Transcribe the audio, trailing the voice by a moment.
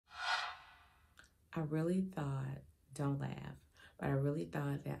I really thought, don't laugh, but I really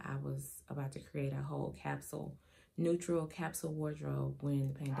thought that I was about to create a whole neutral capsule wardrobe when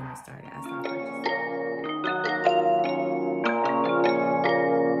the pandemic started. I started purchasing.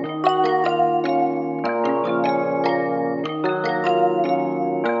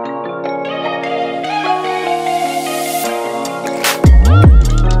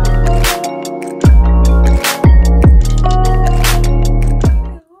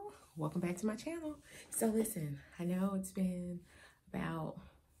 Welcome back to my channel. So listen, I know it's been about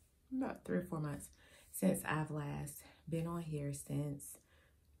 3 or 4 months since I've last been on here since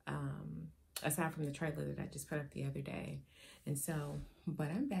aside from the trailer that I just put up the other day. And so, but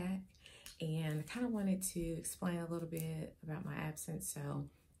I'm back and I kind of wanted to explain a little bit about my absence. So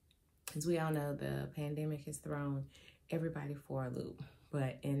as we all know, the pandemic has thrown everybody for a loop.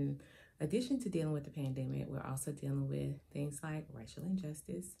 But in addition to dealing with the pandemic, we're also dealing with things like racial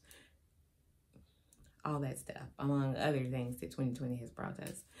injustice, all that stuff, among other things that 2020 has brought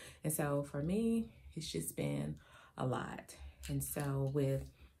us. And so for me, it's just been a lot. And so with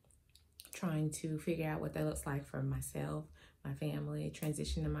trying to figure out what that looks like for myself, my family,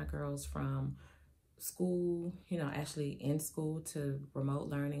 transitioning my girls from school, actually in school to remote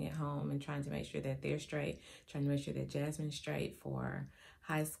learning at home, and trying to make sure that they're straight, trying to make sure that Jasmine's straight for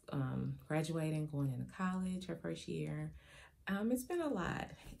high school, graduating, going into college, her first year. It's been a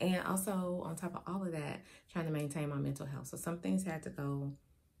lot. And also on top of all of that, trying to maintain my mental health. So some things had to go,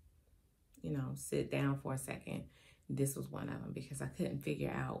 sit down for a second. This was one of them because I couldn't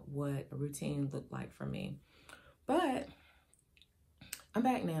figure out what a routine looked like for me. But I'm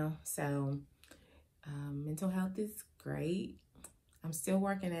back now. So mental health is great. I'm still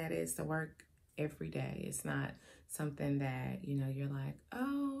working at it. It's the work every day. It's not something that, you're like,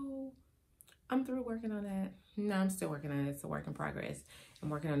 oh, I'm through working on that. No, I'm still working on it. It's a work in progress. I'm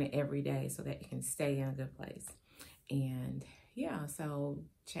working on it every day so that it can stay in a good place. And yeah, so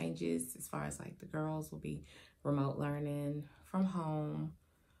changes as far as like the girls will be remote learning from home.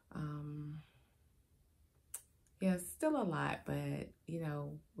 Yeah, still a lot, but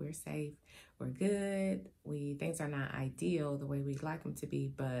we're safe, we're good. Things are not ideal the way we'd like them to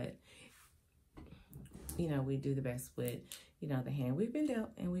be, but we do the best with the hand we've been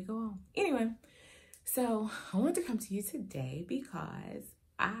dealt, and we go on. Anyway, so I wanted to come to you today because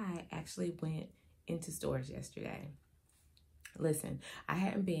I actually went into stores yesterday. Listen, I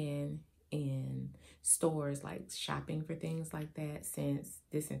hadn't been in stores like shopping for things like that since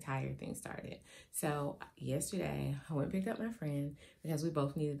this entire thing started. So yesterday I went and picked up my friend because we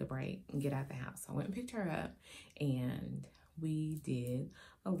both needed a break and get out the house. I went and picked her up and we did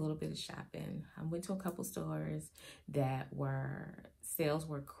a little bit of shopping. I went to a couple stores that sales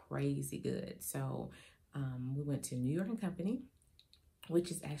were crazy good. So we went to New York and Company,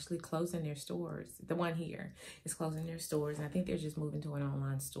 which is actually closing their stores. The one here is closing their stores, and I think they're just moving to an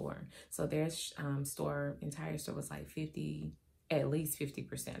online store. So their entire store was like at least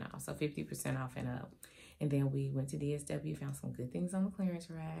 50% off. So 50% off and up. And then we went to DSW, found some good things on the clearance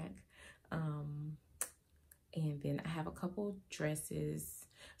rack. And then I have a couple dresses.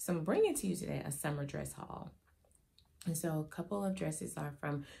 So I'm bringing to you today a summer dress haul. And so a couple of dresses are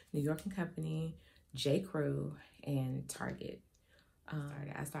from New York and Company, J. Crew, and Target.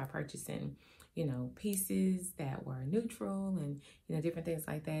 I started purchasing, pieces that were neutral and, different things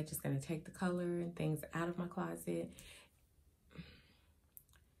like that. Just going to take the color and things out of my closet.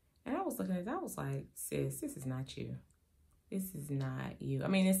 And I was looking at it, I was like, sis, this is not you. This is not you. I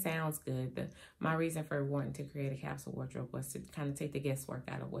mean, it sounds good. My reason for wanting to create a capsule wardrobe was to kind of take the guesswork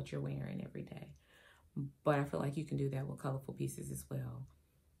out of what you're wearing every day. But I feel like you can do that with colorful pieces as well.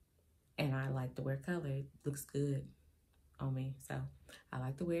 And I like to wear color. It looks good on me. So I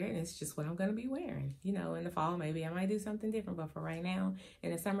like to wear it, and it's just what I'm going to be wearing. In the fall, maybe I might do something different. But for right now,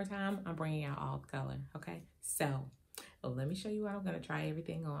 in the summertime, I'm bringing out all the color. Okay. So let me show you what I'm going to try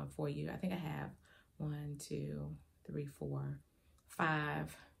everything on for you. I think I have 1, 2, 3, 4,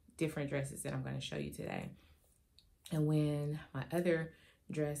 5 different dresses that I'm going to show you today. And when my other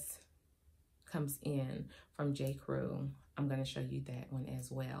dress comes in from J. Crew, I'm going to show you that one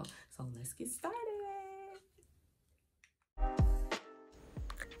as well. So let's get started.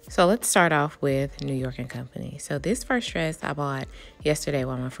 So let's start off with New York and Company. So this first dress I bought yesterday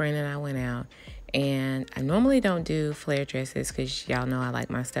while my friend and I went out. And I normally don't do flare dresses because y'all know I like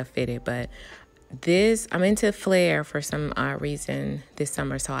my stuff fitted, but I'm into flare for some odd reason this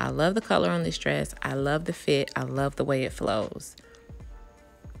summer. So I love the color on this dress. I love the fit. I love the way it flows.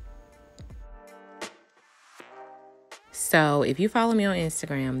 So if you follow me on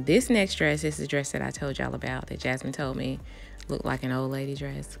Instagram, this next dress is the dress that I told y'all about that Jasmine told me look like an old lady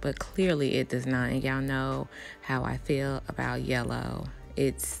dress, but clearly it does not. And y'all know how I feel about yellow.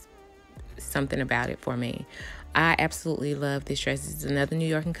 It's something about it for me. I absolutely love this dress. It's another New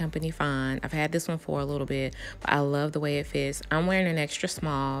York & Company find. I've had this one for a little bit, but I love the way it fits. I'm wearing an extra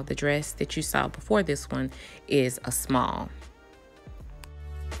small. The dress that you saw before this one is a small.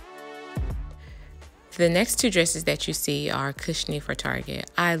 The next two dresses that you see are cushiony for Target.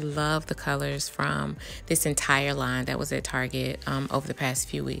 I love the colors from this entire line that was at Target over the past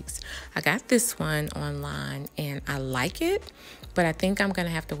few weeks. I got this one online and I like it, but I think I'm gonna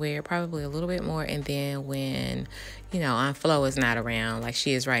have to wear it probably a little bit more, and then when, you know, Aunt Flo is not around like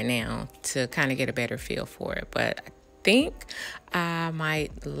she is right now, to kind of get a better feel for it. But I think I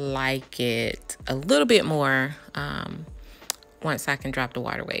might like it a little bit more once I can drop the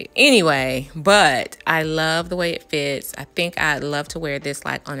water weight. Anyway, but I love the way it fits. I think I'd love to wear this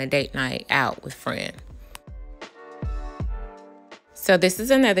like on a date night out with friend. So this is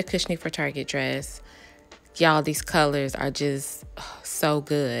another cushiony for Target dress. Y'all, these colors are just so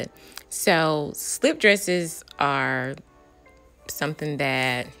good. So slip dresses are something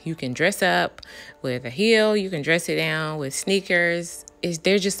that you can dress up with a heel, you can dress it down with sneakers.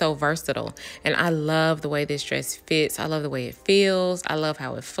 They're just so versatile, and I love the way this dress fits. I love the way it feels. I love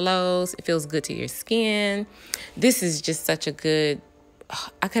how it flows. It feels good to your skin. This is just such a good,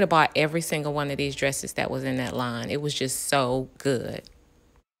 I could have bought every single one of these dresses that was in that line. It was just so good.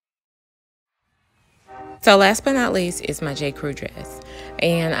 So last but not least is my J. Crew dress.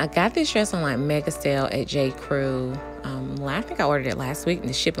 And I got this dress on like mega sale at J. Crew. I think I ordered it last week and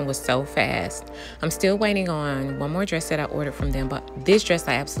the shipping was so fast. I'm still waiting on one more dress that I ordered from them, but this dress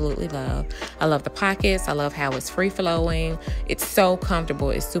I absolutely love. I love the pockets. I love how it's free flowing. It's so comfortable.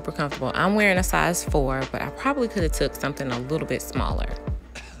 It's super comfortable. I'm wearing a size 4, but I probably could have took something a little bit smaller.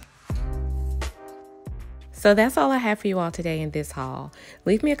 So that's all I have for you all today in this haul.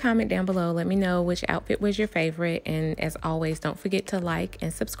 Leave me a comment down below. Let me know which outfit was your favorite. And as always, don't forget to like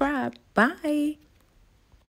and subscribe. Bye.